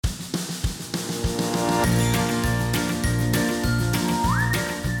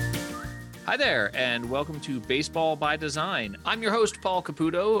Hi there, and welcome to Baseball by Design. I'm your host, Paul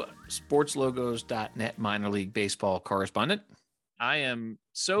Caputo, sportslogos.net minor league baseball correspondent. I am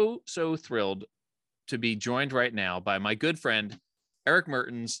so thrilled to be joined right now by my good friend, Eric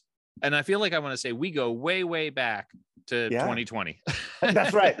Mertens. And I feel like I want to say we go way back to 2020.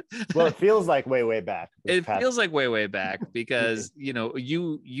 That's right. Well, it feels like way back. Feels like way back because, you know,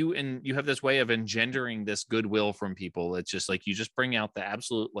 you have this way of engendering this goodwill from people. It's just like you just bring out the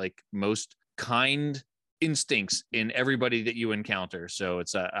absolute like most kind instincts in everybody that you encounter. So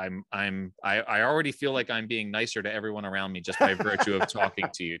it's I already feel like I'm being nicer to everyone around me just by virtue of talking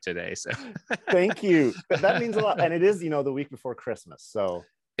to you today. So thank you. That means a lot. And it is, the week before Christmas. So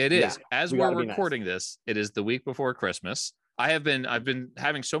it is. As we're recording this, it is the week before Christmas. I've been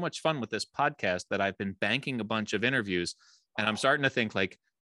having so much fun with this podcast that I've been banking a bunch of interviews, and I'm starting to think like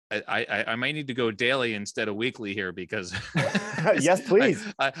I might need to go daily instead of weekly here because yes, please.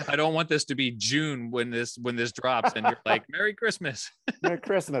 I don't want this to be June when this drops and you're like, Merry Christmas. Merry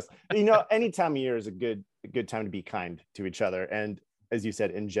Christmas. Any time of year is a good time to be kind to each other. And as you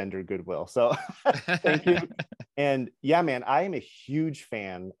said, engender goodwill. So thank you. And yeah, man, I am a huge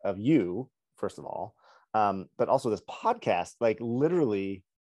fan of you, first of all. But also this podcast, like literally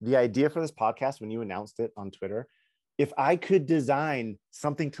the idea for this podcast, when you announced it on Twitter, if I could design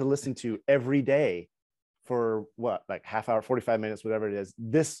something to listen to every day for like half hour, 45 minutes, whatever it is,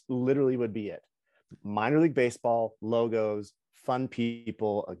 this literally would be it. Minor league baseball, logos, fun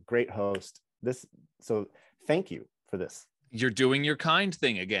people, a great host. So thank you for this. You're doing your kind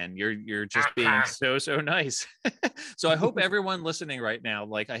thing again. You're just being so nice. So I hope everyone listening right now,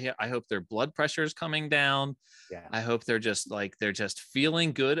 like I hope their blood pressure is coming down. Yeah. I hope they're just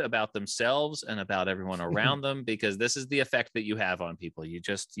feeling good about themselves and about everyone around them, because this is the effect that you have on people. You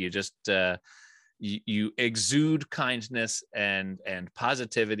exude kindness and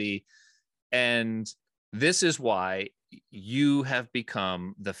positivity, and this is why you have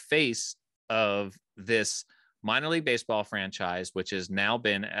become the face of this minor league baseball franchise, which has now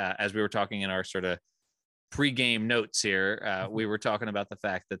been, as we were talking in our sort of pre-game notes here, we were talking about the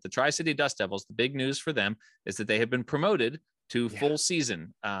fact that the Tri-City Dust Devils, the big news for them is that they have been promoted to full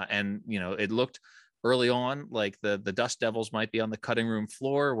season. And, it looked early on like the Dust Devils might be on the cutting room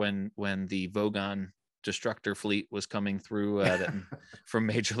floor when the Vogon Destructor fleet was coming through from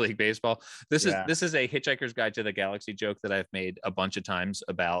Major League Baseball. This is a Hitchhiker's Guide to the Galaxy joke that I've made a bunch of times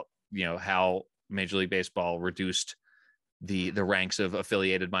about, how Major League Baseball reduced the ranks of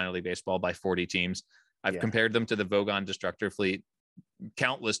affiliated minor league baseball by 40 teams. I've compared them to the Vogon Destructor fleet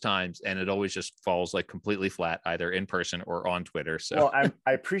countless times, and it always just falls like completely flat, either in person or on Twitter. So well,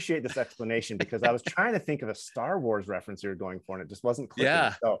 I appreciate this explanation, because I was trying to think of a Star Wars reference you were going for, and it just wasn't clicking.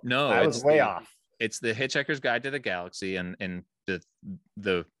 Yeah, so no, I was way off. It's the Hitchhiker's Guide to the Galaxy, and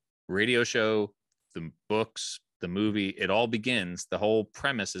the radio show, the books, the movie, it all begins. The whole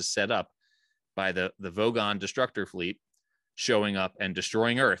premise is set up by the Vogon Destructor fleet showing up and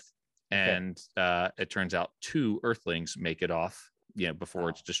destroying Earth. And it turns out 2 Earthlings make it off, before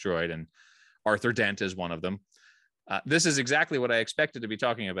it's destroyed. And Arthur Dent is one of them. This is exactly what I expected to be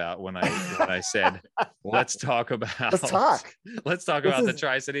talking about when I said, let's talk about the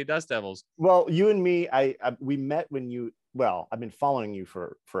Tri-City Dust Devils. Well, you and me, we met when I've been following you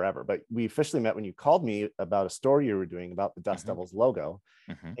for forever, but we officially met when you called me about a story you were doing about the Dust Devils logo.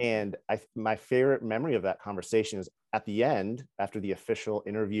 And my favorite memory of that conversation is at the end, after the official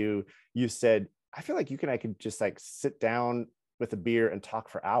interview, you said, I feel like you and I could just like sit down with a beer and talk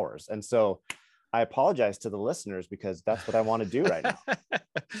for hours. And so I apologize to the listeners, because that's what I want to do right now.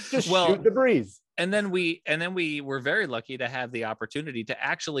 Just shoot the breeze. And then we were very lucky to have the opportunity to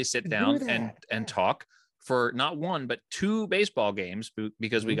actually sit down and talk for not 1, but 2 baseball games,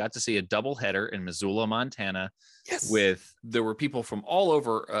 because we got to see a doubleheader in Missoula, Montana. There were people from all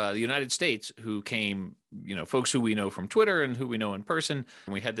over the United States who came, folks who we know from Twitter and who we know in person.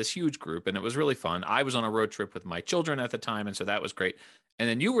 And we had this huge group, and it was really fun. I was on a road trip with my children at the time, and so that was great. And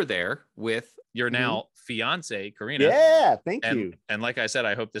then you were there with your now fiance, Karina. Yeah, thank you. And like I said,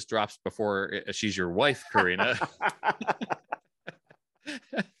 I hope this drops before she's your wife, Karina.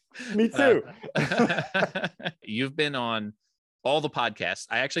 Me too. You've been on all the podcasts.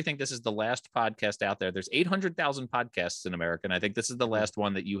 I actually think this is the last podcast out there. There's 800,000 podcasts in America, and I think this is the last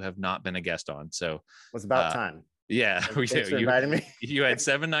one that you have not been a guest on. So it was about time. Yeah, thanks for inviting me. You had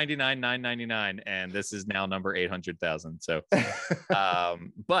 $7.99, $9.99, and this is now number 800,000. So,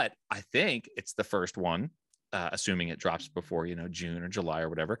 but I think it's the first one, assuming it drops before June or July or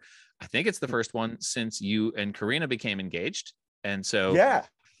whatever. I think it's the first one since you and Karina became engaged, and so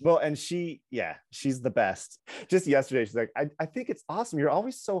Well, and she's the best. Just yesterday, she's like, I think it's awesome. You're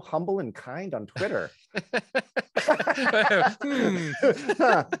always so humble and kind on Twitter.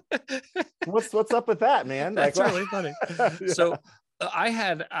 What's up with that, man? That's like, really funny. Yeah. So I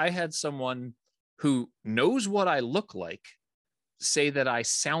had someone who knows what I look like say that I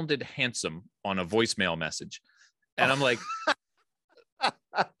sounded handsome on a voicemail message. And I'm like,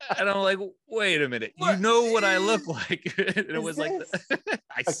 wait a minute, you know what I look like? And it was like,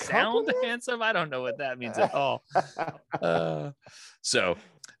 I sound handsome. I don't know what that means at all. So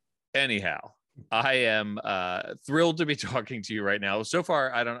anyhow, I am thrilled to be talking to you right now. So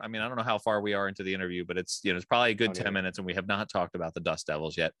far, I don't know how far we are into the interview, but it's probably a good 10 minutes, and we have not talked about the Dust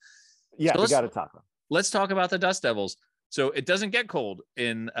Devils yet. Yeah, so we got to talk about. Let's talk about the Dust Devils. So it doesn't get cold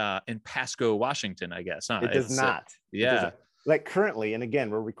in Pasco, Washington, I guess. Huh? It does not. Yeah. Like currently, and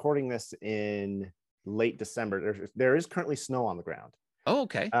again, we're recording this in late December. There is currently snow on the ground. Oh,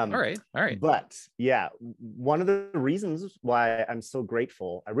 okay. All right. But yeah, one of the reasons why I'm so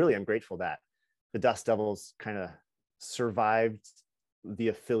grateful, I really am grateful that the Dust Devils kind of survived the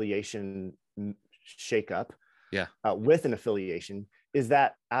affiliation shakeup. Yeah. With an affiliation, is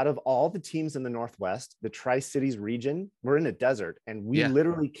that out of all the teams in the Northwest, the Tri-Cities region, we're in a desert, and we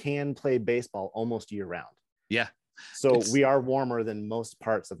literally can play baseball almost year round. Yeah. So we are warmer than most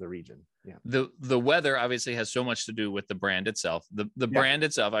parts of the region. Yeah. The weather obviously has so much to do with the brand itself. The brand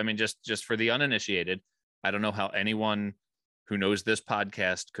itself, I mean, just for the uninitiated, I don't know how anyone who knows this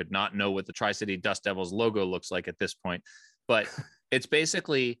podcast could not know what the Tri-City Dust Devils logo looks like at this point. But it's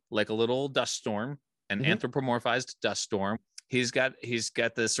basically like a little dust storm, an anthropomorphized dust storm. He's got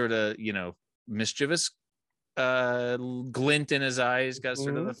this sort of, mischievous glint in his eye. He's got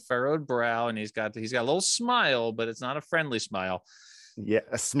sort of a furrowed brow, and he's got a little smile, but it's not a friendly smile. Yeah,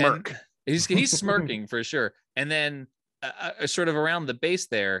 a smirk. And he's smirking for sure. And then sort of around the base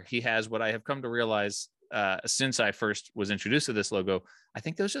there, he has what I have come to realize since I first was introduced to this logo. I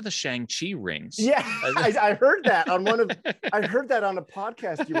think those are the Shang-Chi rings. Yeah, I heard that on I heard that on a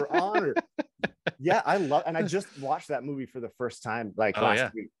podcast you were on. Yeah, and I just watched that movie for the first time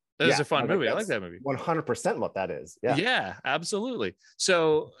last week. That was a fun movie. I like that movie. 100% what that is. Yeah. Yeah, absolutely.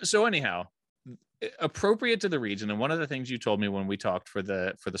 So anyhow, appropriate to the region. And one of the things you told me when we talked for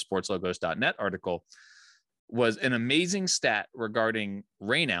the sportslogos.net article was an amazing stat regarding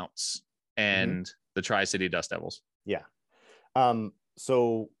rainouts and the Tri-City Dust Devils. Yeah.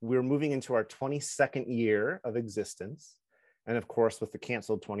 So we're moving into our 22nd year of existence. And of course, with the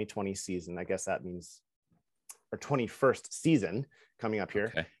canceled 2020 season, I guess that means our 21st season coming up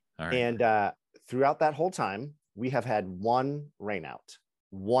here. Okay. All right. And throughout that whole time, we have had one rainout.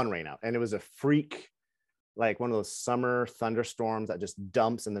 And it was a freak, like one of those summer thunderstorms that just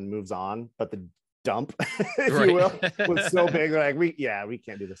dumps and then moves on. But the dump, if you will, was so big. They're like, we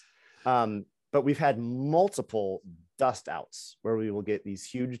can't do this. But we've had multiple dust outs where we will get these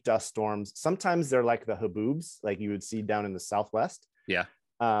huge dust storms. Sometimes they're like the haboobs, like you would see down in the Southwest. Yeah.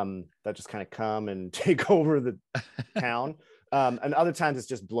 That just kind of come and take over the town. And other times it's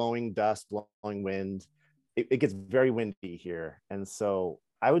just blowing dust, blowing wind. It gets very windy here. And so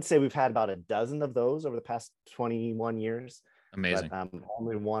I would say we've had about a dozen of those over the past 21 years. Amazing. But,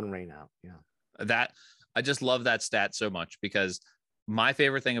 only one rain out. Yeah. I just love that stat so much, because my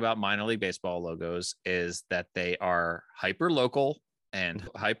favorite thing about minor league baseball logos is that they are hyper local and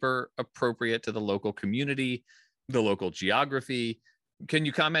hyper appropriate to the local community, the local geography. Can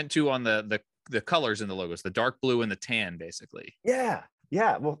you comment too on the colors in the logos, the dark blue and the tan, basically? Yeah.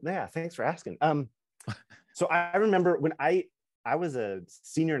 Well, yeah. Thanks for asking. So I remember when I was a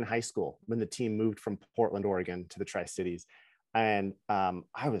senior in high school when the team moved from Portland, Oregon to the Tri-Cities. And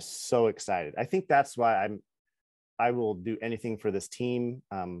I was so excited. I think that's why I will do anything for this team.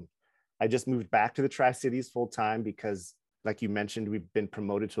 I just moved back to the Tri-Cities full time because, like you mentioned, we've been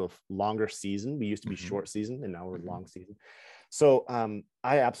promoted to a longer season. We used to be short season, and now we're long season. So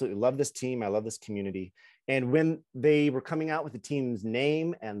I absolutely love this team. I love this community. And when they were coming out with the team's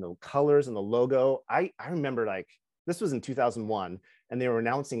name and the colors and the logo, I remember, like, this was in 2001, and they were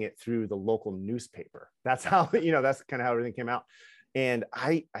announcing it through the local newspaper. That's how, that's kind of how everything came out. And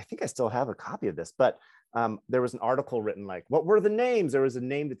I think I still have a copy of this, but there was an article written like, what were the names? There was a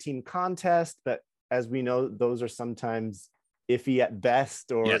name the team contest, but as we know, those are sometimes iffy at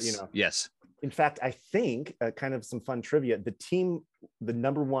best, or, Yes. In fact, I think kind of some fun trivia, the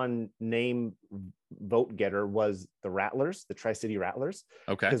number one name vote getter was the Rattlers, the Tri-City Rattlers.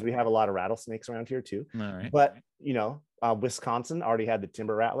 Okay. Because we have a lot of rattlesnakes around here too. All right. But, Wisconsin already had the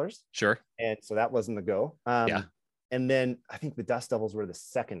Timber Rattlers. Sure. And so that wasn't the go. Yeah. And then I think the Dust Devils were the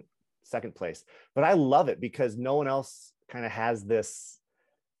second place. But I love it because no one else kind of has this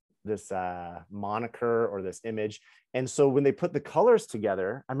moniker or this image. And so when they put the colors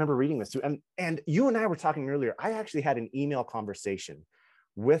together, I remember reading this too. And you and I were talking earlier. I actually had an email conversation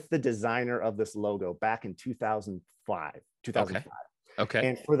with the designer of this logo back in 2005. Okay.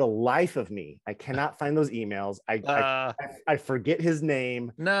 And for the life of me, I cannot find those emails. I forget his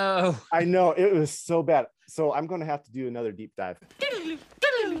name. No. I know, it was so bad. So I'm going to have to do another deep dive.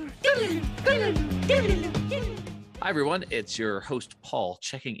 Hi, everyone. It's your host, Paul,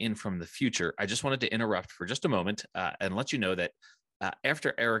 checking in from the future. I just wanted to interrupt for just a moment and let you know that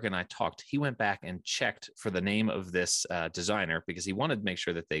after Eric and I talked, he went back and checked for the name of this designer because he wanted to make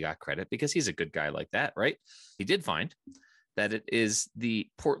sure that they got credit because he's a good guy like that, right? He did find that it is the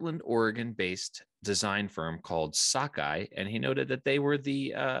Portland, Oregon-based design firm called Sockeye, and he noted that they were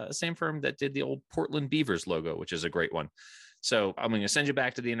the same firm that did the old Portland Beavers logo, which is a great one. So I'm going to send you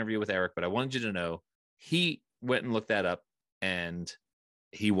back to the interview with Eric, but I wanted you to know he went and looked that up, and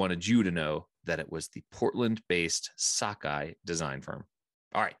he wanted you to know that it was the Portland-based Sockeye design firm.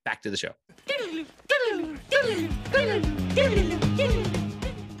 All right, back to the show.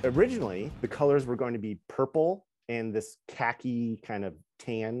 Originally, the colors were going to be purple and this khaki kind of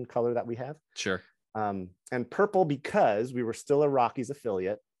tan color that we have. Sure. And purple because we were still a Rockies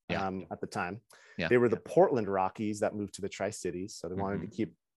affiliate at the time. Yeah. They were the Portland Rockies that moved to the Tri-Cities. So they wanted to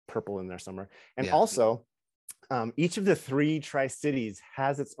keep purple in there somewhere. And also, each of the three Tri-Cities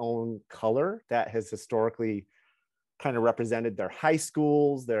has its own color that has historically kind of represented their high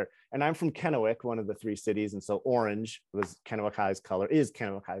schools. And I'm from Kennewick, one of the three cities. And so orange was Kennewick High's color, is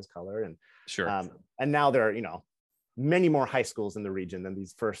Kennewick High's color. And sure. And now there are, many more high schools in the region than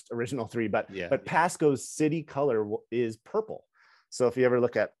these first original three, but Pasco's city color is purple. So if you ever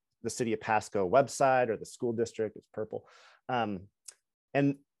look at the City of Pasco website or the school district, it's purple.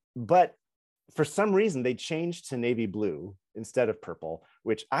 But for some reason they changed to navy blue instead of purple,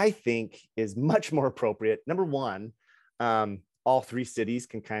 which I think is much more appropriate. Number one, all three cities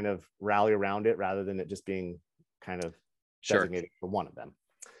can kind of rally around it rather than it just being kind of designated for one of them.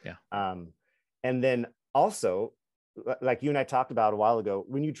 Yeah. And then also, like you and I talked about a while ago,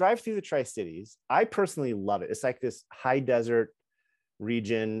 when you drive through the Tri-Cities, I personally love it. It's like this high desert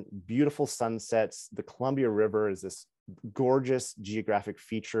region, beautiful sunsets. The Columbia River is this gorgeous geographic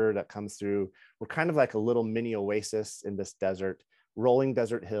feature that comes through. We're kind of like a little mini oasis in this desert, rolling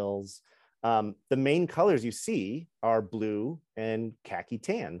desert hills. The main colors you see are blue and khaki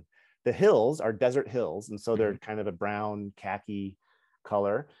tan. The hills are desert hills, and so they're kind of a brown khaki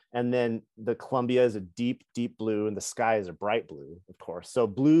color. And then the Columbia is a deep, deep blue, and the sky is a bright blue, of course. So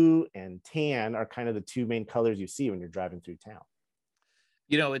blue and tan are kind of the two main colors you see when you're driving through town.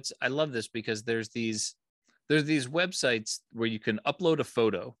 I love this because there's these websites where you can upload a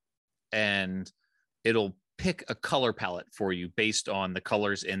photo and it'll pick a color palette for you based on the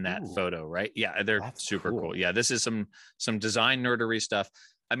colors in that photo, right? Yeah, they're super cool. Yeah, this is some design nerdery stuff.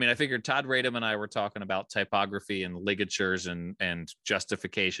 I mean, I figured Todd Radom and I were talking about typography and ligatures and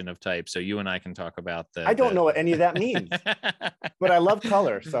justification of type. So you and I can talk about I don't know what any of that means, but I love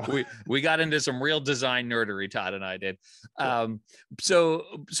color. So we got into some real design nerdery, Todd and I did. So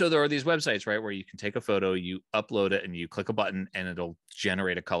there are these websites, right, where you can take a photo, you upload it, and you click a button, and it'll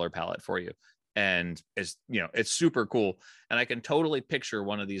generate a color palette for you. And it's super cool. And I can totally picture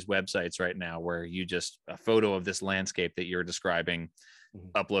one of these websites right now where you just a photo of this landscape that you're describing,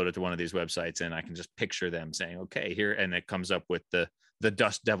 upload it to one of these websites, and I can just picture them saying, okay, here, and it comes up with the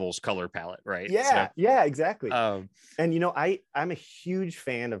Dust Devils color palette, right? Yeah, exactly. And I'm a huge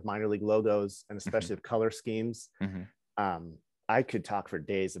fan of minor league logos and especially of color schemes. I could talk for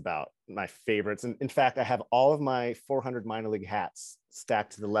days about my favorites. And in fact, I have all of my 400 minor league hats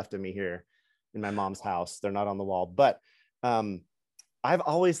stacked to the left of me here in my mom's house. They're not on the wall, but I've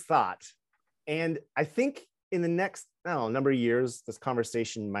always thought, and I think in the next number of years, this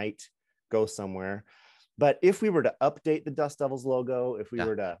conversation might go somewhere. But if we were to update the Dust Devils logo, if we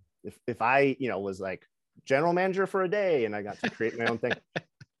were to, if I, was like general manager for a day and I got to create my own thing,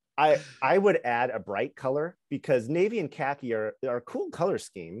 I would add a bright color because navy and khaki are a cool color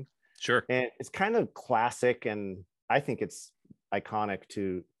scheme. Sure. And it's kind of classic, and I think it's iconic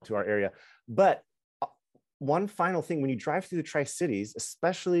to our area. But one final thing, when you drive through the Tri-Cities,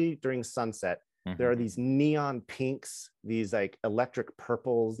 especially during sunset, there are these neon pinks, these like electric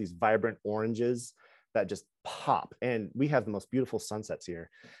purples, these vibrant oranges that just pop. And we have the most beautiful sunsets here.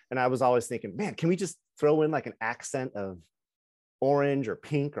 And I was always thinking, man, can we just throw in like an accent of orange or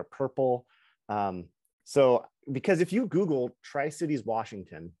pink or purple? So because if you Google Tri-Cities,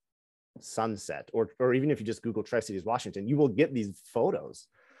 Washington sunset, or even if you just Google Tri-Cities, Washington, you will get these photos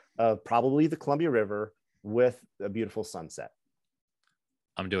of probably the Columbia River with a beautiful sunset.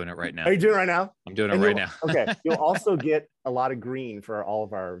 I'm doing it right now. Are you doing it right now? I'm doing it And right now. Okay. You'll also get a lot of green for all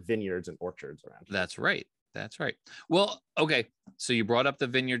of our vineyards and orchards around here. That's right. That's right. Well, okay. So you brought up the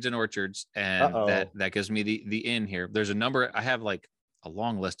vineyards and orchards, and that gives me the in here. There's a number. I have like a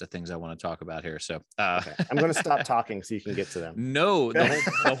long list of things I want to talk about here. So okay. I'm going to stop talking so you can get to them. No,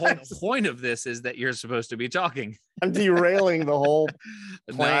 the whole point of this is that you're supposed to be talking. I'm derailing the whole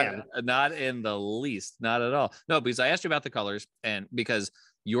plan. Not in the least, not at all. No, because I asked you about the colors, and because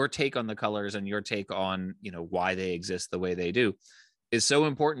your take on the colors and your take on, you know, why they exist the way they do is so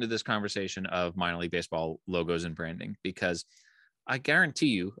important to this conversation of minor league baseball logos and branding, because I guarantee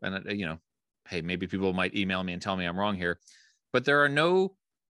you, and you know, hey, maybe people might email me and tell me I'm wrong here, but there are no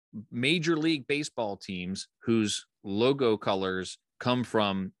major league baseball teams whose logo colors come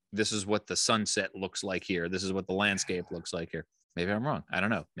from, this is what the sunset looks like here, this is what the landscape looks like here. Maybe I'm wrong. I don't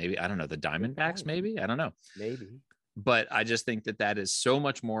know. Maybe, I don't know, the Diamondbacks, maybe, I don't know. Maybe. But I just think that is so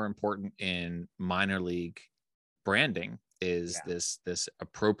much more important in minor league branding, is this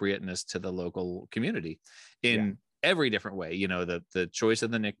appropriateness to the local community in every different way. You know, the choice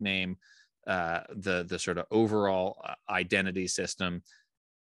of the nickname, the sort of overall identity system,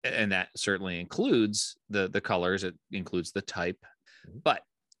 and that certainly includes the colors. It includes the type. But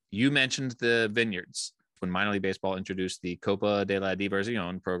you mentioned the vineyards when minor league baseball introduced the Copa de la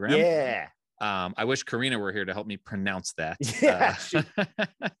Diversión program. Yeah. I wish Karina were here to help me pronounce that. Yeah,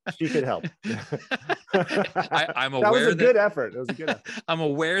 she could help. I'm aware that was a good effort. It was a good effort. I'm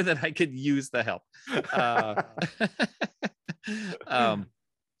aware that I could use the help.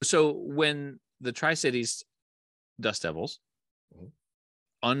 So when the Tri-Cities Dust Devils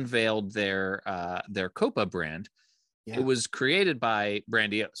unveiled their Copa brand, it was created by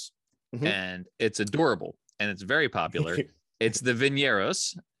Brandios, and it's adorable and it's very popular. It's the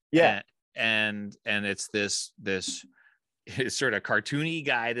Viñeros. Yeah. And it's this sort of cartoony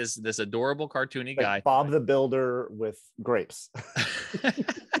guy, this adorable cartoony guy, Bob the Builder with grapes.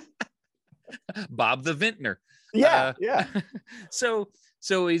 Bob the Vintner. Yeah. So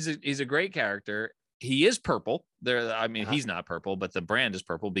he's a great character. He is purple. I mean, he's not purple, but the brand is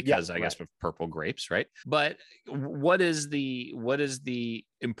purple because I guess of purple grapes, right? But what is the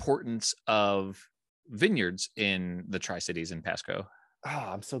importance of vineyards in the Tri-Cities in Pasco? Oh,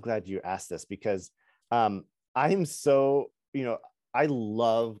 I'm so glad you asked this, because I'm so, you know, I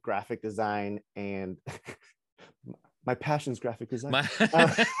love graphic design, and my passion's graphic design.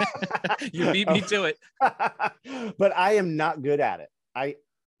 You beat me to it. But I am not good at it.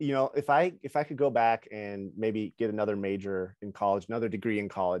 You know, if I could go back and maybe get another major in college, another degree in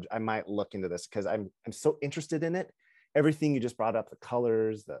college, I might look into this, because I'm so interested in it. Everything you just brought up, the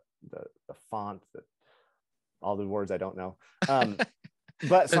colors, the font, all the words I don't know.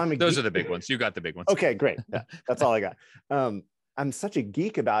 But so those are the big ones. You got the big ones. Okay, great. Yeah, that's all I got. I'm such a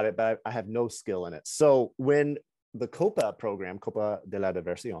geek about it, but I have no skill in it. So when the Copa program, Copa de la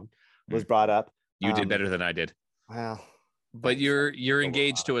Diversión, was brought up, you did better than I did. Well, but you're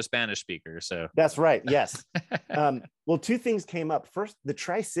engaged to a Spanish speaker, so that's right. Yes. Well, two things came up. First, the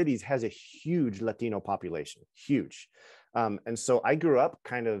Tri-Cities has a huge Latino population, huge. And so I grew up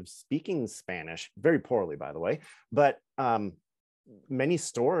kind of speaking Spanish, very poorly, by the way, but many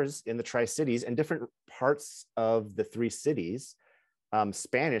stores in the Tri-Cities and different parts of the three cities,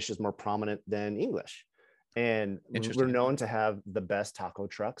 Spanish is more prominent than English. And we're known to have the best taco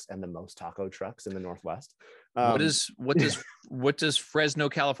trucks and the most taco trucks in the Northwest. What does Fresno,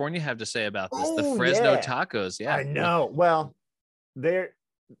 California have to say about this? The Fresno tacos. Yeah, I know. Well, they're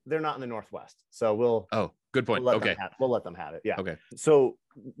not in the Northwest, so we'll. Oh, good point. We'll let them have it. Yeah. Okay. So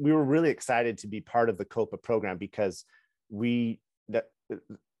we were really excited to be part of the Copa program, because we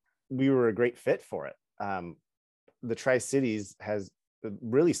were a great fit for it. The Tri-Cities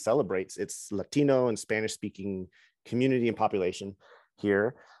really celebrates its Latino and Spanish speaking community and population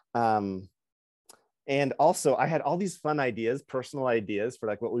here. And also I had all these fun ideas, personal ideas for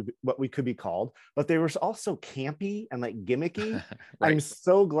like what we could be called, but they were also campy and like gimmicky. Right. I'm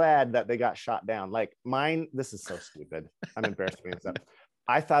so glad that they got shot down. Like mine, this is so stupid. I'm embarrassed by myself.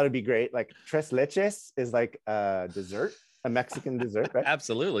 I thought it'd be great. Like tres leches is like a dessert, a Mexican dessert, right?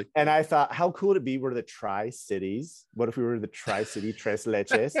 Absolutely. And I thought, how cool would it be? We're the Tri-Cities. What if we were the Tri-City Tres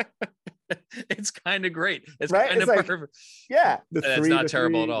Leches? It's kind of great. It's right? kind of like, perfect. Yeah. That's not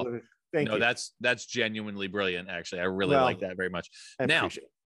terrible at all. Thank you. That's genuinely brilliant. Actually, I really like that very much. Now,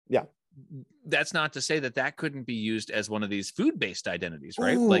 yeah. That's not to say that couldn't be used as one of these food-based identities,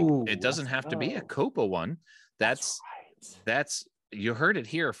 right? Ooh, like it doesn't have to be a Copa one. That's you heard it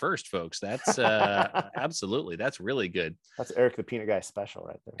here first, folks. That's absolutely. That's really good. That's Eric the Peanut Guy special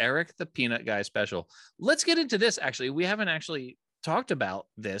right there. Eric the Peanut Guy special. Let's get into this. Actually, we haven't actually talked about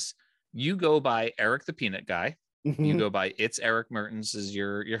this. You go by Eric the Peanut Guy. You go by It's Eric Mertens is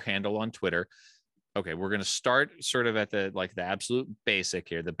your handle on Twitter. Okay, we're going to start sort of at the absolute basic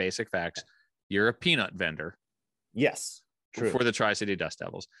here, the basic facts. You're a peanut vendor. Yes, true. For the Tri-City Dust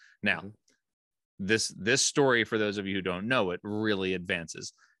Devils. Now, this story, for those of you who don't know it, really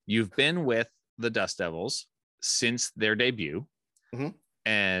advances. You've been with the Dust Devils since their debut,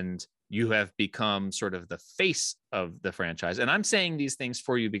 and you have become sort of the face of the franchise. And I'm saying these things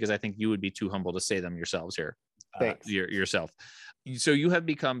for you because I think you would be too humble to say them yourselves here. Thanks. Yourself. So you have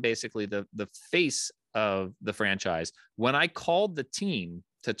become basically the face of the franchise. When I called the team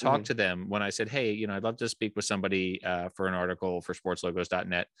to talk to them, when I said, hey, I'd love to speak with somebody for an article for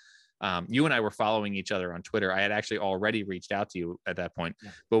sportslogos.net. You and I were following each other on Twitter. I had actually already reached out to you at that point.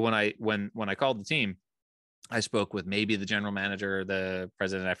 Yeah. But when I called the team, I spoke with maybe the general manager, the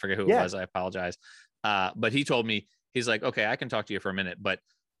president, I forget who it was. I apologize. But he told me, he's like, okay, I can talk to you for a minute, but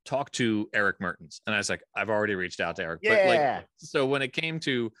talk to Eric Mertens. And I was like, I've already reached out to Eric. Yeah. But so when it came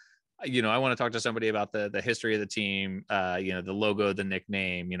to, I want to talk to somebody about the history of the team, the logo, the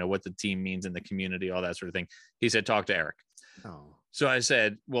nickname, what the team means in the community, all that sort of thing. He said, talk to Eric. Oh. So I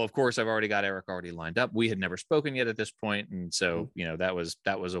said, well, of course, I've already got Eric already lined up. We had never spoken yet at this point. And so, that was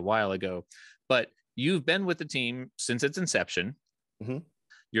a while ago, but you've been with the team since its inception.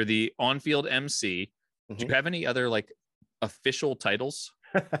 You're the on-field MC. Do you have any other official titles?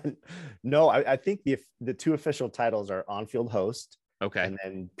 No, I think the two official titles are on-field host. Okay. And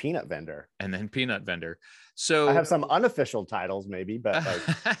then peanut vendor. So I have some unofficial titles maybe, but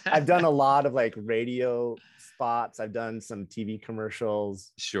I've done a lot of radio spots. I've done some TV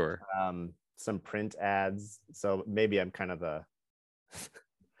commercials. Sure. Some print ads. So maybe I'm kind of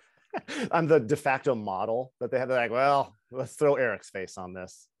I'm the de facto model that they have. They're like, well, let's throw Eric's face on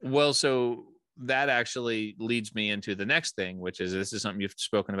this. Well, so that actually leads me into the next thing, which is, this is something you've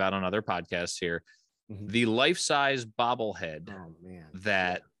spoken about on other podcasts here. The life-size bobblehead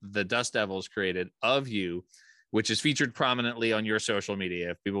that the Dust Devils created of you, which is featured prominently on your social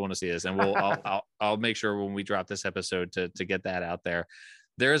media if people want to see this. And I'll make sure when we drop this episode to get that out there.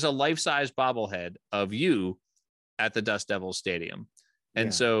 There is a life-size bobblehead of you at the Dust Devils Stadium.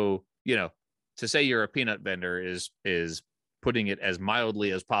 And so, to say you're a peanut vendor is putting it as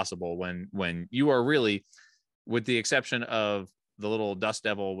mildly as possible when you are really, with the exception of the little Dust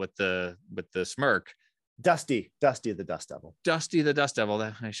Devil with the smirk, Dusty the Dust Devil. Dusty the Dust Devil.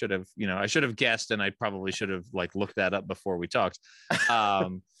 That I should have guessed, and I probably should have looked that up before we talked.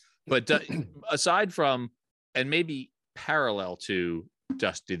 But aside from, and maybe parallel to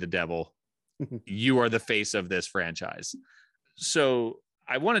Dusty the Devil, you are the face of this franchise. So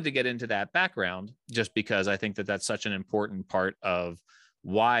I wanted to get into that background just because I think that that's such an important part of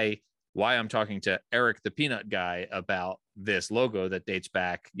why I'm talking to Eric the Peanut Guy about this logo that dates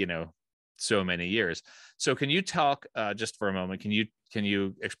back, so many years. So can you talk just for a moment? Can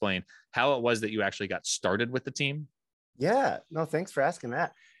you explain how it was that you actually got started with the team? Yeah, no, thanks for asking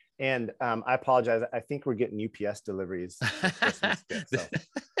that. And I apologize. I think we're getting UPS deliveries for Christmas gifts, so.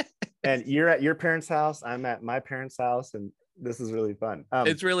 And you're at your parents' house. I'm at my parents' house, and this is really fun.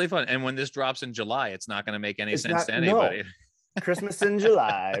 It's really fun. And when this drops in July, it's not going to make any sense to anybody. No. Christmas in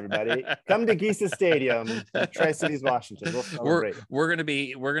July, everybody. Come to Geisa Stadium, Tri-Cities, Washington. We'll celebrate. We're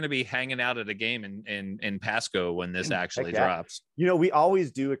gonna be hanging out at a game in Pasco when this actually drops. We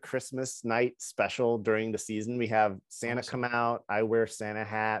always do a Christmas night special during the season. We have Santa come out. I wear Santa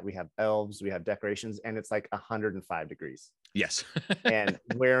hat. We have elves. We have decorations, and it's 105 degrees. Yes. And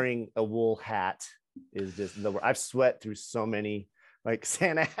wearing a wool hat is just I've sweat through so many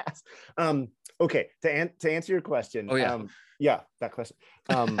Santa hats. Okay, to answer your question. Oh yeah. That question.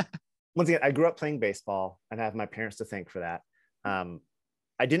 Once again, I grew up playing baseball, and I have my parents to thank for that.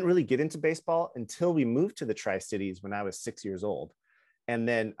 I didn't really get into baseball until we moved to the Tri-Cities when I was 6 years old. And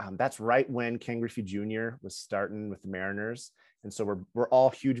then that's right when Ken Griffey Jr. was starting with the Mariners. And so we're all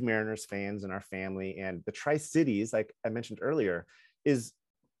huge Mariners fans in our family. And the Tri-Cities, like I mentioned earlier, is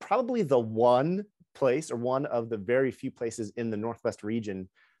probably the one place, or one of the very few places in the Northwest region,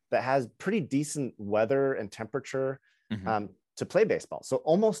 that has pretty decent weather and temperature to play baseball. So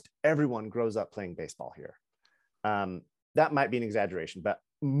almost everyone grows up playing baseball here. That might be an exaggeration, but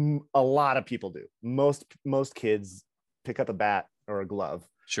a lot of people do. Most kids pick up a bat or a glove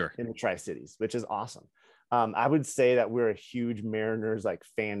in the Tri-Cities, which is awesome. I would say that we're a huge Mariners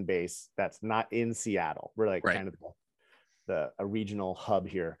fan base that's not in Seattle. We're kind of a regional hub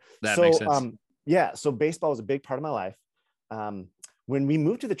here. That makes sense. So baseball was a big part of my life. When we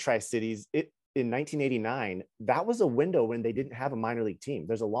moved to the Tri-Cities in 1989, that was a window when they didn't have a minor league team.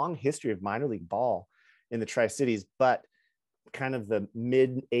 There's a long history of minor league ball in the Tri-Cities, but kind of the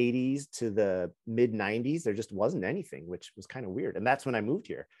mid 80s to the mid 90s, there just wasn't anything, which was kind of weird. And that's when I moved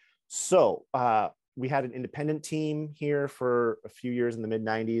here. So we had an independent team here for a few years in the mid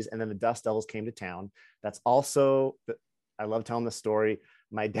 90s. And then the Dust Devils came to town. That's also, I love telling the story.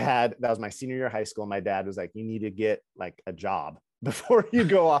 My dad, that was my senior year of high school. My dad was like, you need to get like a job before you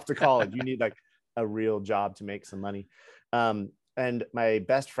go off to college. You need like a real job to make some money. And my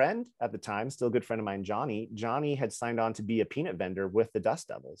best friend at the time, still a good friend of mine, Johnny had signed on to be a peanut vendor with the Dust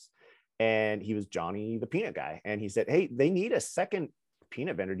Devils. And he was Johnny, the peanut guy. And he said, hey, they need a second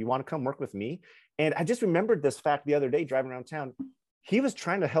peanut vendor. Do you want to come work with me? And I just remembered this fact the other day driving around town. He was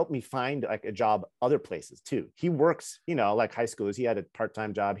trying to help me find like a job other places too. He works, you know, like high schoolers. He had a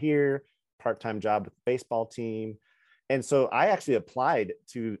part-time job here, part-time job with the baseball team. And so I actually applied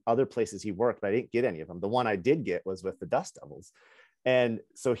to other places he worked, but I didn't get any of them. The one I did get was with the Dust Devils. And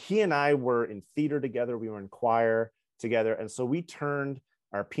so he and I were in theater together. We were in choir together. And so we turned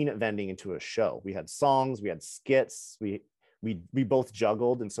our peanut vending into a show. We had songs, we had skits, we both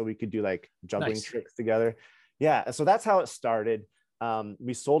juggled. And so we could do like juggling tricks together. Yeah. And so that's how it started.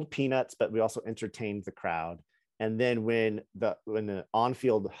 We sold peanuts, but we also entertained the crowd. And then when the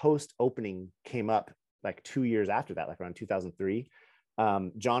on-field host opening came up, like 2 years after that, like around 2003,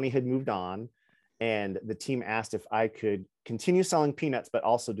 Johnny had moved on, and the team asked if I could continue selling peanuts, but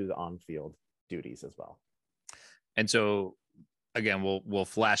also do the on-field duties as well. And so, again, we'll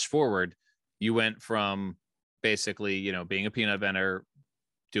flash forward. You went from basically, you know, being a peanut vendor,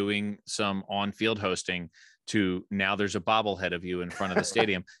 doing some on-field hosting, to now there's a bobblehead of you in front of the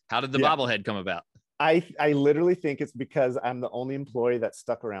stadium. How did the bobblehead come about? I literally think it's because I'm the only employee that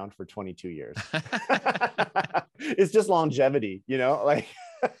stuck around for 22 years. It's just longevity, you know, like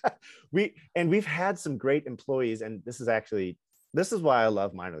we've had some great employees. And this is why I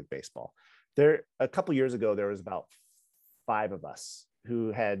love minor league baseball. A couple years ago, there was about 5 of us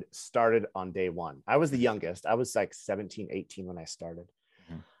who had started on day one. I was the youngest. I was like 17, 18 when I started.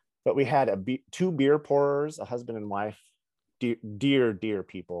 Mm-hmm. But we had 2 beer pourers, a husband and wife, dear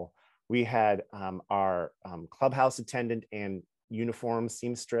people. We had our clubhouse attendant and uniform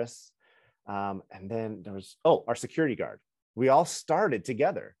seamstress. And then there was, our security guard. We all started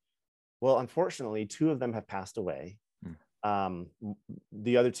together. Well, unfortunately, 2 of them have passed away.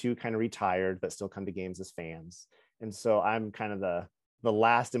 The other 2 kind of retired, but still come to games as fans. And so I'm kind of the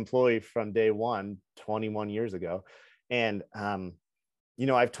last employee from day one, 21 years ago. And you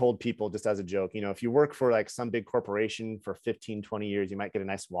know, I've told people just as a joke, you know, if you work for like some big corporation for 15, 20 years, you might get a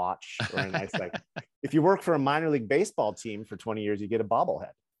nice watch or a nice, like, if you work for a minor league baseball team for 20 years, you get a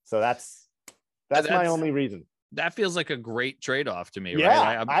bobblehead. So that's my only reason. That feels like a great trade-off to me.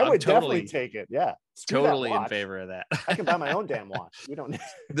 Yeah, right? I would totally take it. Yeah. Totally in favor of that. I can buy my own damn watch. We don't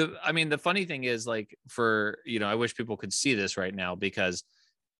the funny thing is, like, for, you know, I wish people could see this right now, because,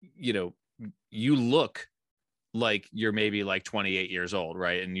 you know, you look like you're maybe like 28 years old,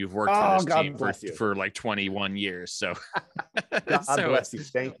 right? And you've worked for this team for like 21 years. So God bless you.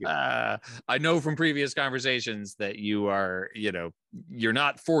 Thank you. I know from previous conversations that you are, you know, you're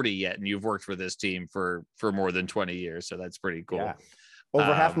not 40 yet, and you've worked for this team for more than 20 years. So that's pretty cool. Yeah.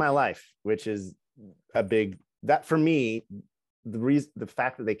 Over half my life, which is a big, that for me, the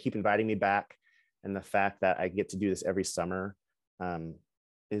fact that they keep inviting me back, and the fact that I get to do this every summer,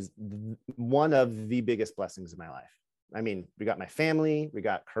 is one of the biggest blessings of my life. I mean, we got my family, we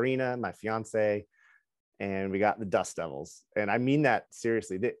got Karina, my fiance, and we got the Dust Devils. And I mean that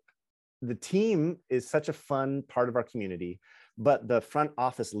seriously. The team is such a fun part of our community, but the front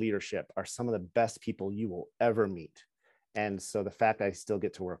office leadership are some of the best people you will ever meet. And so the fact I still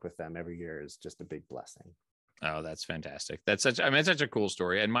get to work with them every year is just a big blessing. Oh, that's fantastic. It's such a cool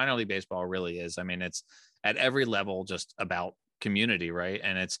story. And minor league baseball really is. I mean, it's at every level just about community, right?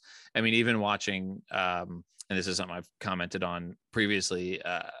 And it's, I mean, even watching, and this is something I've commented on previously,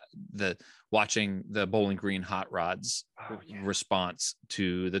 watching the Bowling Green Hot Rods response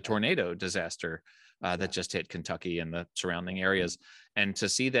to the tornado disaster that just hit Kentucky and the surrounding areas, and to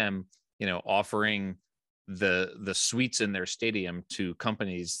see them, you know, offering the suites in their stadium to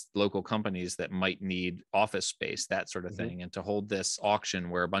local companies that might need office space, that sort of thing. And to hold this auction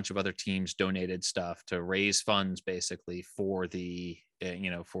where a bunch of other teams donated stuff to raise funds basically for the,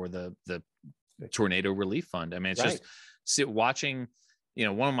 for the tornado relief fund. I mean, it's just watching, you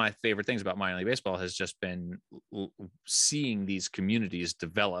know, one of my favorite things about minor league baseball has just been seeing these communities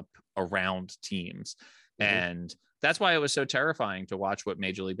develop around teams. And that's why it was so terrifying to watch what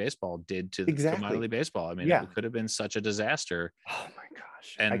Major League Baseball did to minor league baseball. I mean, it could have been such a disaster. Oh my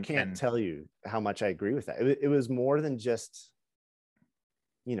gosh. And I can't tell you how much I agree with that. It was more than just,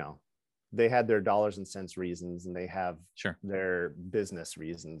 you know, they had their dollars and cents reasons, and they have Sure. their business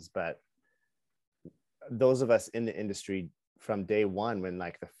reasons. But those of us in the industry from day one, when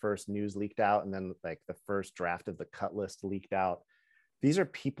like the first news leaked out, and then like the first draft of the cut list leaked out, these are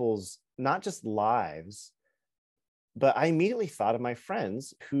people's not just lives, but I immediately thought of my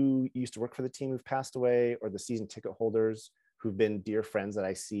friends who used to work for the team who've passed away, or the season ticket holders who've been dear friends that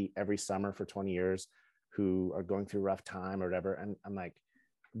I see every summer for 20 years, who are going through a rough time or whatever. And I'm like,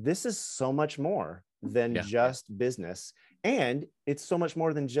 this is so much more than just business. And it's so much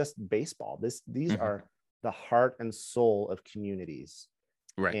more than just baseball. These are the heart and soul of communities.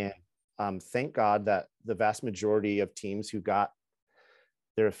 Right. And thank God that the vast majority of teams who got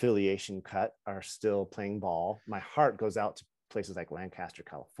their affiliation cut are still playing ball. My heart goes out to places like Lancaster,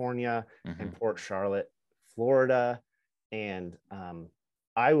 California, and Port Charlotte, Florida. And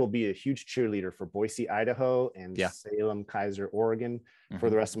I will be a huge cheerleader for Boise, Idaho, and Salem, Keizer, Oregon for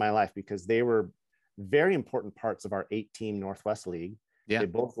the rest of my life, because they were very important parts of our 8-team Northwest League. They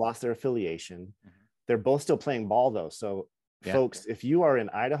both lost their affiliation. They're both still playing ball though. So folks, if you are in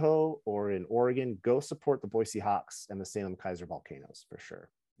Idaho or in Oregon, go support the Boise Hawks and the Salem Keizer Volcanoes for sure.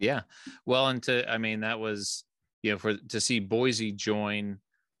 Yeah. Well, and that was, to see Boise join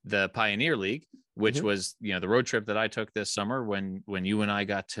the Pioneer League, which was, the road trip that I took this summer when you and I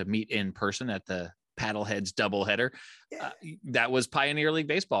got to meet in person at the Paddleheads doubleheader. That was Pioneer League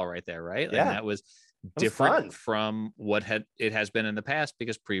baseball right there. Right. Yeah. And that was different from what it has been in the past,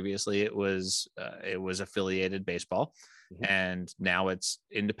 because previously it was affiliated baseball, and now it's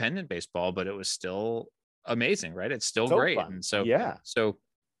independent baseball, but it was still amazing, right? It's still great. Fun. And so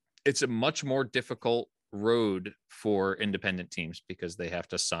it's a much more difficult road for independent teams, because they have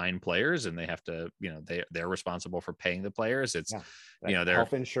to sign players, and they have to, they're responsible for paying the players. It's their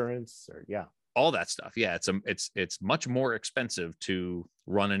health insurance, or all that stuff. It's much more expensive to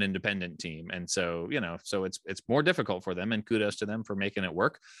run an independent team. And so, so it's more difficult for them, and kudos to them for making it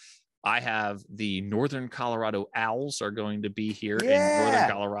work. I have the Northern Colorado Owls are going to be here in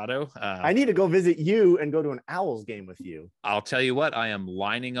Northern Colorado. I need to go visit you and go to an Owls game with you. I'll tell you what, I am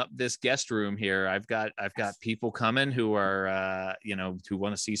lining up this guest room here. I've got people coming who are, who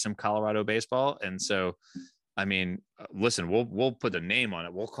want to see some Colorado baseball. And so, I mean, listen, we'll put a name on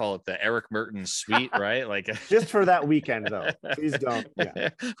it. We'll call it the Eric Mertens Suite, right? Like just for that weekend, though. Please don't.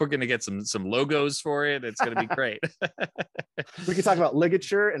 We're gonna get some logos for it. It's gonna be great. We could talk about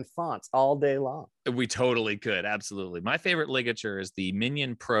ligature and fonts all day long. We totally could. Absolutely. My favorite ligature is the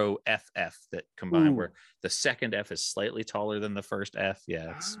Minion Pro FF that combined, where the second F is slightly taller than the first F.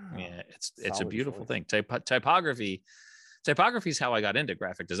 It's a beautiful thing. Typography is how I got into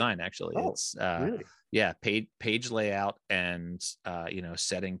graphic design, actually. It's really? Page layout and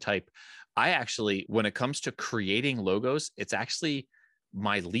setting type. I actually, when it comes to creating logos, it's actually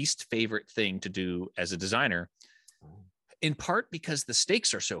my least favorite thing to do as a designer, in part because the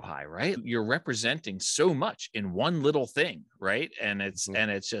stakes are so high, right? You're representing so much in one little thing, right? And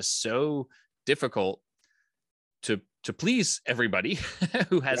it's just so difficult to please everybody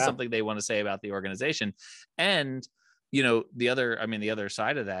who has something they want to say about the organization. And the other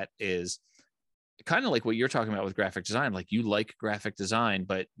side of that is kind of like what you're talking about with graphic design. Like, you like graphic design,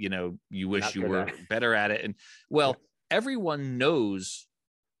 but you wish you were better at it. And everyone knows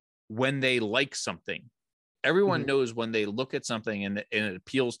when they like something. Everyone knows when they look at something and it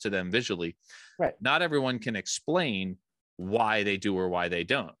appeals to them visually. Right. Not everyone can explain why they do or why they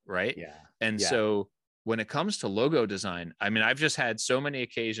don't. Right. Yeah. And so when it comes to logo design, I mean, I've just had so many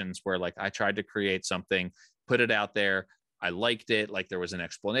occasions where, like, I tried to create something, put it out there. I liked it. Like, there was an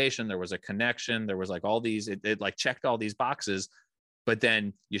explanation, there was a connection, there was like all these, it like checked all these boxes, but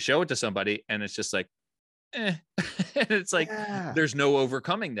then you show it to somebody and it's just like, and it's like, there's no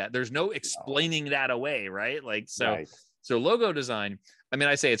overcoming that. There's no explaining that away. Right. Like, so logo design, I mean,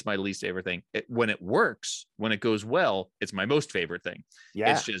 I say it's my least favorite thing. When it works, when it goes well, it's my most favorite thing.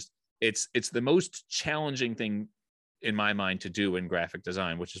 It's just, it's the most challenging thing in my mind to do in graphic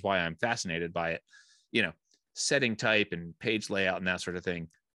design, which is why I'm fascinated by it. Setting type and page layout and that sort of thing.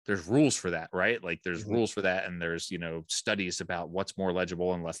 There's rules for that, right? Like, there's rules for that. And there's, studies about what's more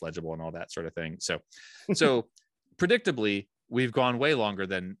legible and less legible and all that sort of thing. So predictably, we've gone way longer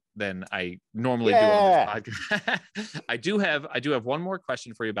than I normally do on this podcast. I do have one more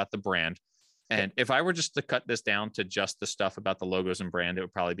question for you about the brand. And if I were just to cut this down to just the stuff about the logos and brand, it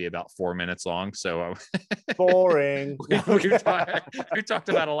would probably be about 4 minutes long. So boring. we talked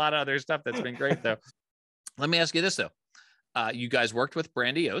about a lot of other stuff that's been great, though. Let me ask you this, though. You guys worked with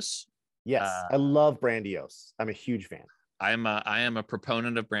Brandiose. Yes, I love Brandiose. I'm a huge fan. I am a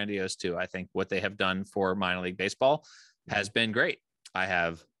proponent of Brandiose too. I think what they have done for minor league baseball has been great. I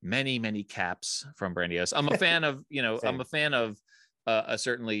have many caps from Brandios. I'm a fan of, I'm Same. a fan of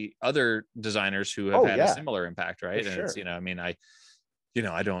certainly other designers who have Oh had a yeah, similar impact, for right? And it's, sure. I mean, I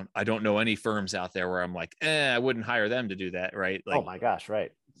don't know any firms out there where I'm like, I wouldn't hire them to do that, right? Oh Like, my gosh,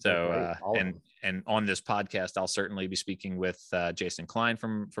 right. They're so great, all of them. and on this podcast, I'll certainly be speaking with Jason Klein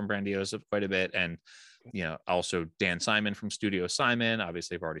from Brandios quite a bit, and also Dan Simon from Studio Simon.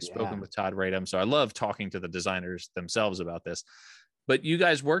 Obviously, I've already Yeah. spoken with Todd Radom, so I love talking to the designers themselves about this. But you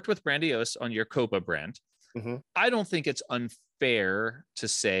guys worked with Brandios on your Copa brand. Mm-hmm. I don't think it's unfair to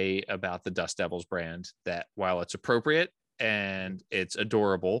say about the Dust Devils brand that while it's appropriate and it's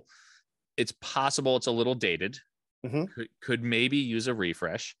adorable, it's possible it's a little dated. Mm-hmm. Could maybe use a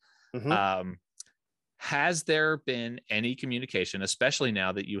refresh. Mm-hmm. Has there been any communication, especially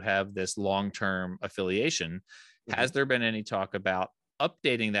now that you have this long-term affiliation? Mm-hmm. Has there been any talk about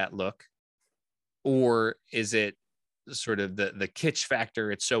updating that look, or is it sort of the kitsch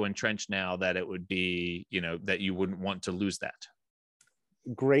factor? It's so entrenched now that it would be, that you wouldn't want to lose that.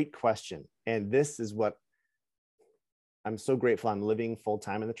 Great question. And this is what I'm so grateful. I'm living full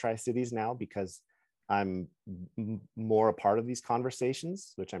time in the Tri-Cities now because I'm more a part of these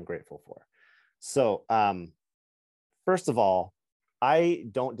conversations, which I'm grateful for. So, first of all, I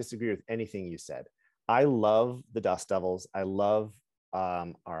don't disagree with anything you said. I love the Dust Devils. I love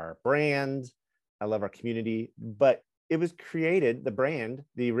our brand. I love our community, but it was created,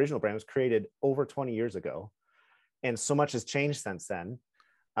 the original brand was created over 20 years ago. And so much has changed since then.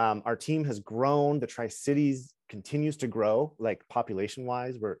 Our team has grown. The Tri-Cities continues to grow, like population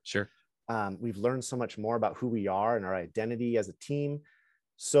wise. We've learned so much more about who we are and our identity as a team.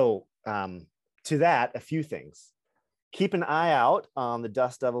 So to that, a few things. Keep an eye out on the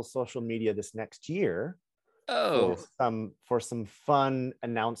Dust Devils social media this next year for some fun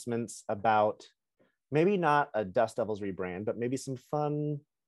announcements about maybe not a Dust Devils rebrand, but maybe some fun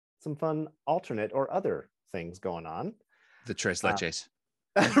alternate or other things going on. The Tres Leches.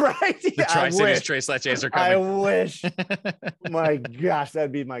 Right? The Tri-Cities Tres Leches are coming. I wish. My gosh,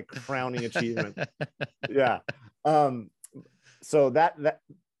 that'd be my crowning achievement. Yeah. So that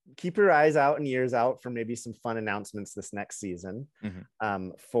keep your eyes out and ears out for maybe some fun announcements this next season,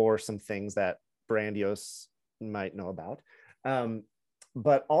 for some things that Brandios might know about.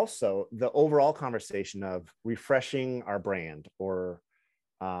 But also the overall conversation of refreshing our brand or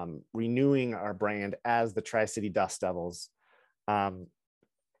renewing our brand as the Tri-City Dust Devils.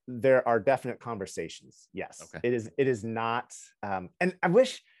 There are definite conversations. Yes, okay. It is not. And I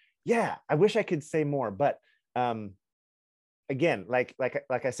wish I could say more, but again, like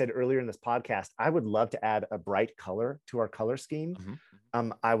I said earlier in this podcast, I would love to add a bright color to our color scheme.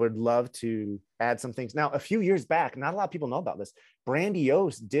 I would love to add some things. Now, a few years back, not a lot of people know about this.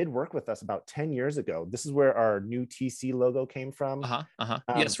 Brandios did work with us about 10 years ago. This is where our new TC logo came from.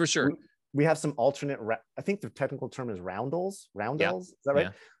 Yes, for sure. We have some alternate, I think the technical term is roundels. Yeah. Is that right?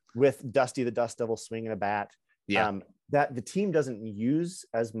 Yeah. With Dusty the Dust Devil swinging a bat. Yeah. That the team doesn't use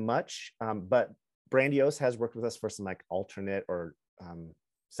as much, but Brandios has worked with us for some like alternate or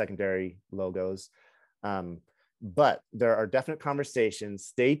secondary logos. But there are definite conversations.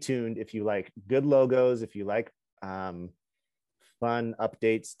 Stay tuned if you like good logos, if you like fun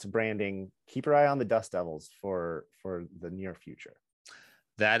updates to branding. Keep your eye on the Dust Devils for the near future.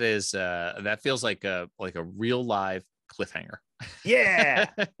 That is that feels like a real live cliffhanger. Yeah.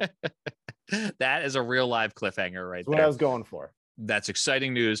 That is a real live cliffhanger right there. What I was going for. That's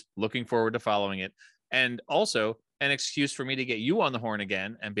exciting news. Looking forward to following it. And also an excuse for me to get you on the horn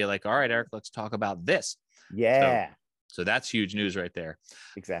again and be like, all right, Eric, let's talk about this. Yeah. So that's huge news right there.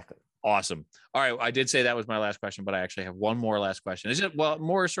 Exactly. Awesome. All right. I did say that was my last question, but I actually have one more last question. Is it, well,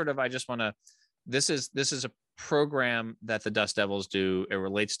 more sort of, I just want to, this is a program that the Dust Devils do. It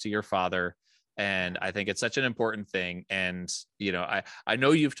relates to your father. And I think it's such an important thing. And, you know, I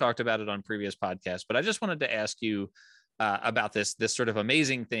know you've talked about it on previous podcasts, but I just wanted to ask you about this sort of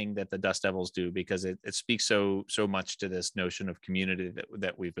amazing thing that the Dust Devils do, because it speaks so much to this notion of community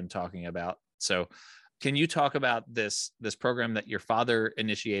that we've been talking about. So can you talk about this program that your father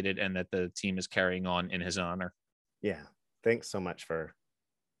initiated and that the team is carrying on in his honor? Yeah. Thanks so much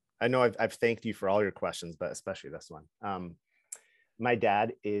I know I've thanked you for all your questions, but especially this one. My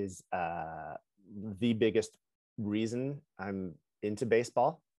dad is the biggest reason I'm into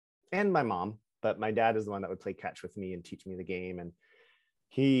baseball, and my mom, but my dad is the one that would play catch with me and teach me the game. And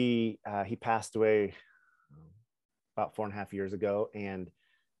he passed away about 4.5 years ago. And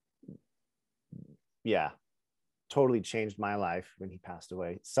yeah, totally changed my life when he passed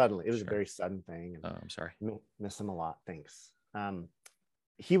away suddenly. It was a very sudden thing. And I'm sorry. Miss him a lot. Thanks.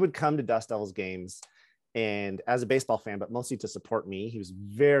 He would come to Dust Devils games and as a baseball fan, but mostly to support me. He was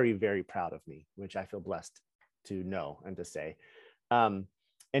very, very proud of me, which I feel blessed to know and to say.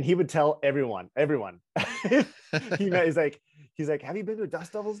 And he would tell everyone, he's like, have you been to a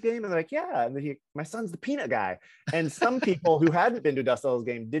Dust Devils game? And they're like, yeah. And then my son's the peanut guy. And some people who hadn't been to a Dust Devils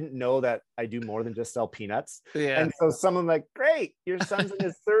game didn't know that I do more than just sell peanuts. Yeah. And so some of them like, great, your son's in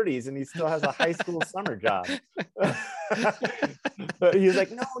his 30s and he still has a high school summer job. But he was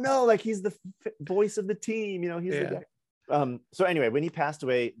like, no, like he's the voice of the team, he's the guy. So anyway, when he passed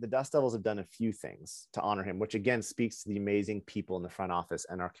away, the Dust Devils have done a few things to honor him, which again speaks to the amazing people in the front office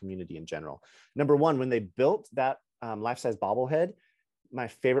and our community in general. Number one, when they built that life-size bobblehead, my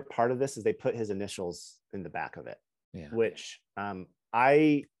favorite part of this is they put his initials in the back of it, which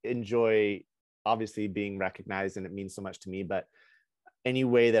I enjoy, obviously being recognized, and it means so much to me. But any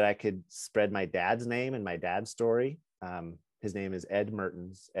way that I could spread my dad's name and my dad's story, his name is Ed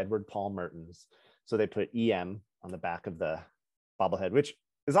Mertens, Edward Paul Mertens. So they put EM on the back of the bobblehead, which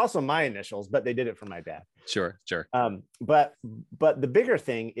is also my initials, but they did it for my dad. Sure. But the bigger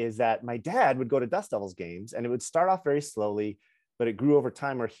thing is that my dad would go to Dust Devils games, and it would start off very slowly, but it grew over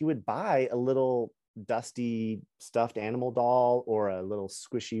time where he would buy a little dusty stuffed animal doll or a little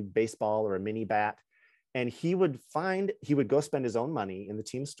squishy baseball or a mini bat. And he would go spend his own money in the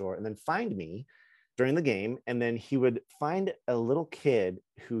team store and then find me during the game. And then he would find a little kid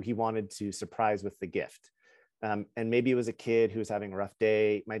who he wanted to surprise with the gift. And maybe it was a kid who was having a rough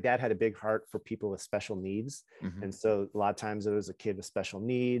day. My dad had a big heart for people with special needs. Mm-hmm. And so a lot of times it was a kid with special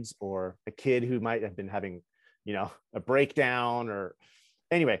needs or a kid who might have been having, a breakdown or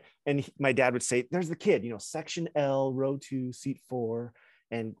anyway. And my dad would say, there's the kid, section L, row 2, seat 4.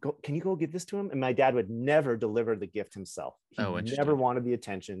 And can you go give this to him? And my dad would never deliver the gift himself. He never wanted the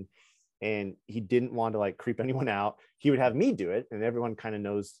attention. And he didn't want to like creep anyone out. He would have me do it. And everyone kind of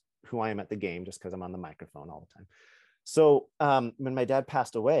knows who I am at the game just because I'm on the microphone all the time. So when my dad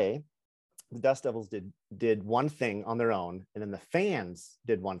passed away, the Dust Devils did one thing on their own. And then the fans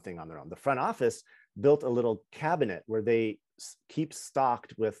did one thing on their own. The front office built a little cabinet where they keep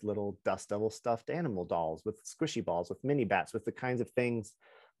stocked with little Dust Devil stuffed animal dolls, with squishy balls, with mini bats, with the kinds of things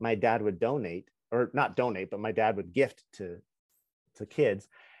my dad would donate, or not donate, but my dad would gift to kids.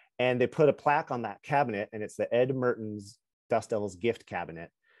 And they put a plaque on that cabinet, and it's the Ed Mertens Dust Devils gift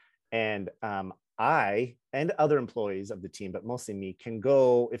cabinet. And I and other employees of the team, but mostly me, can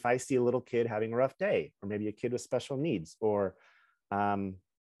go if I see a little kid having a rough day, or maybe a kid with special needs, or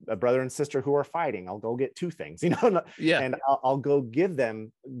a brother and sister who are fighting. I'll go get 2 things, and I'll go give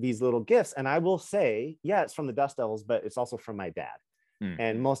them these little gifts. And I will say, yeah, it's from the Dust Devils, but it's also from my dad.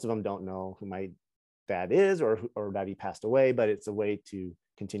 And most of them don't know who my dad is or that he passed away, but it's a way to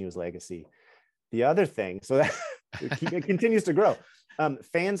continue his legacy. The other thing, so that it continues to grow.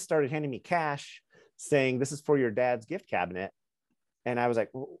 Fans started handing me cash saying, this is for your dad's gift cabinet. And I was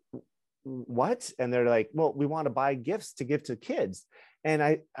like, what? And they're like, well, we want to buy gifts to give to kids. And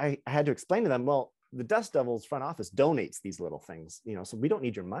I had to explain to them, well, the Dust Devils front office donates these little things, so we don't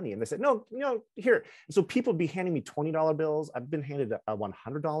need your money. And they said, no, here. So people would be handing me $20 bills. I've been handed a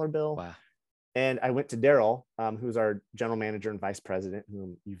 $100 bill. Wow. And I went to Daryl, who's our general manager and vice president,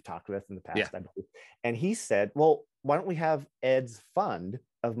 whom you've talked with in the past, I believe. And he said, well, why don't we have Ed's fund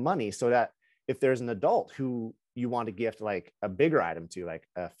of money so that if there's an adult who you want to gift like a bigger item to, like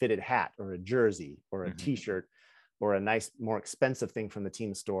a fitted hat or a jersey or a t-shirt or a nice, more expensive thing from the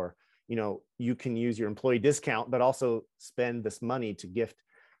team store, you can use your employee discount, but also spend this money to gift.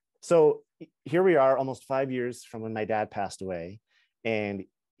 So here we are almost 5 years from when my dad passed away, and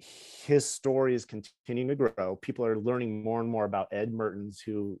his story is continuing to grow. People are learning more and more about Ed Mertens,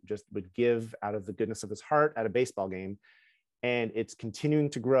 who just would give out of the goodness of his heart at a baseball game. And it's continuing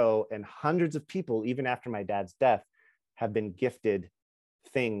to grow. And hundreds of people, even after my dad's death, have been gifted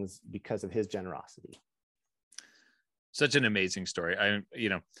things because of his generosity. Such an amazing story.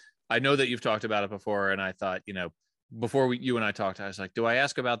 I know that you've talked about it before, and I thought, before you and I talked, I was like, do I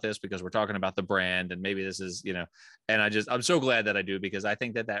ask about this because we're talking about the brand and maybe this is, and I'm so glad that I do, because I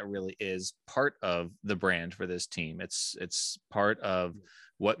think that really is part of the brand for this team. It's part of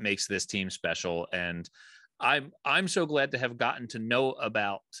what makes this team special. And I'm so glad to have gotten to know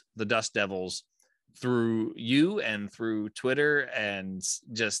about the Dust Devils through you and through Twitter, and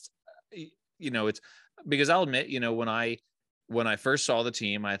just, it's because I'll admit, when I first saw the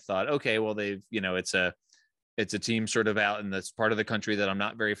team, I thought, okay, well, they've, it's a team sort of out in this part of the country that I'm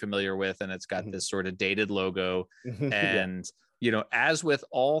not very familiar with. And it's got this sort of dated logo. And, as with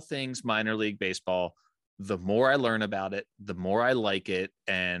all things minor league baseball, the more I learn about it, the more I like it.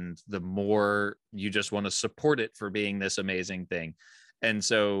 And the more you just want to support it for being this amazing thing. And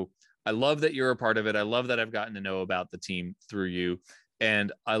so I love that you're a part of it. I love that I've gotten to know about the team through you.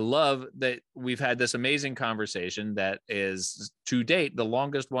 And I love that we've had this amazing conversation that is, to date, the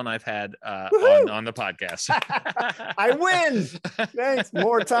longest one I've had on the podcast. I win. Thanks.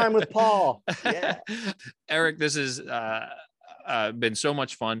 More time with Paul. Yeah. Eric, this has been so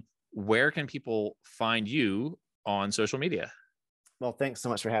much fun. Where can people find you on social media? Well, thanks so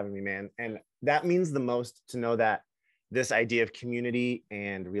much for having me, man. And that means the most to know that this idea of community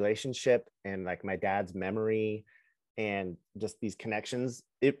and relationship and like my dad's memory and just these connections,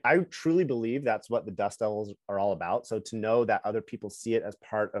 I truly believe that's what the Dust Devils are all about. So to know that other people see it as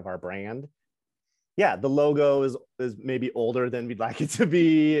part of our brand. Yeah, the logo is maybe older than we'd like it to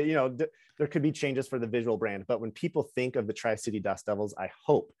be. You know, there could be changes for the visual brand, but when people think of the Tri-City Dust Devils, I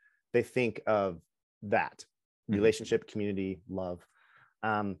hope they think of that relationship, community, love.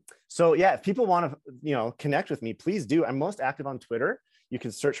 So yeah, if people want to, connect with me, please do. I'm most active on Twitter. You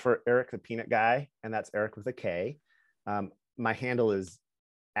can search for Eric the Peanut Guy, and that's Eric with a K. My handle is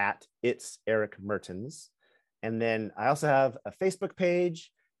 @it's Eric Mertens. And then I also have a Facebook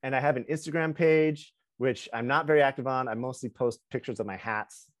page, and I have an Instagram page, which I'm not very active on. I mostly post pictures of my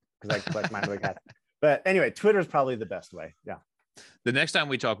hats because I collect my hats. But anyway, Twitter is probably the best way. Yeah. The next time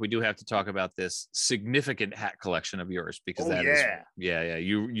we talk, we do have to talk about this significant hat collection of yours, because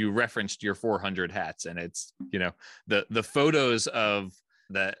you referenced your 400 hats, and it's, the photos of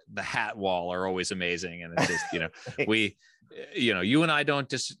the hat wall are always amazing. And it's just, you and I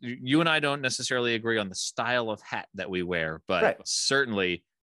don't necessarily agree on the style of hat that we wear, but certainly,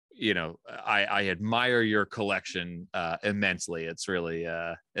 I admire your collection immensely. It's really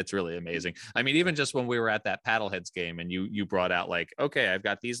amazing. I mean, even just when we were at that Paddleheads game and you brought out like, okay, I've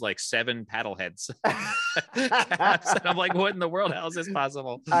got these like 7 Paddleheads caps, and I'm like, what in the world? How is this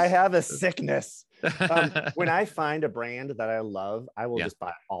possible? I have a sickness. When I find a brand that I love, I will just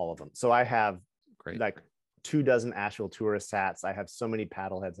buy all of them. So I have like 24 Asheville Tourist hats. I have so many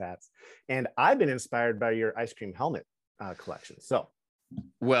Paddleheads hats, and I've been inspired by your ice cream helmet collection. So.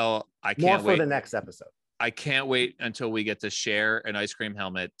 Well, I can't wait for the next episode. I can't wait until we get to share an ice cream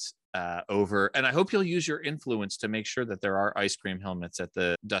helmet over. And I hope you'll use your influence to make sure that there are ice cream helmets at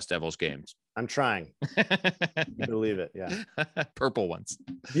the Dust Devils games. I'm trying. You believe it. Yeah. Purple ones.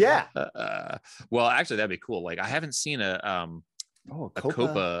 Yeah. Well, actually, that'd be cool. Like, I haven't seen a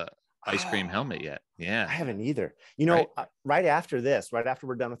Copa ice cream helmet yet. Yeah. I haven't either. Right after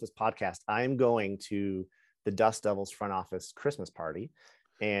we're done with this podcast, I'm going to the Dust Devils front office Christmas party,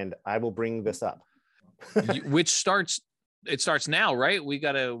 and I will bring this up. Which starts now, right? We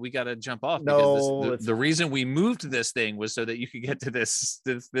gotta jump off. No, because the reason we moved this thing was so that you could get to this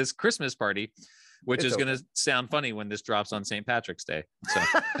Christmas party, which is going to sound funny when this drops on St. Patrick's Day. So,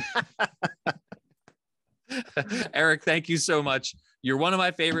 Eric, thank you so much. You're one of my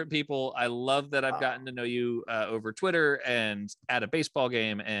favorite people. I love that I've gotten to know you over Twitter and at a baseball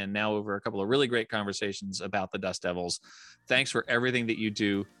game, and now over a couple of really great conversations about the Dust Devils. Thanks for everything that you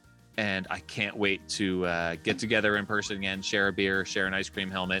do. And I can't wait to get together in person again, share a beer, share an ice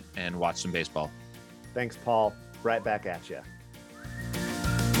cream helmet, and watch some baseball. Thanks, Paul. Right back at you.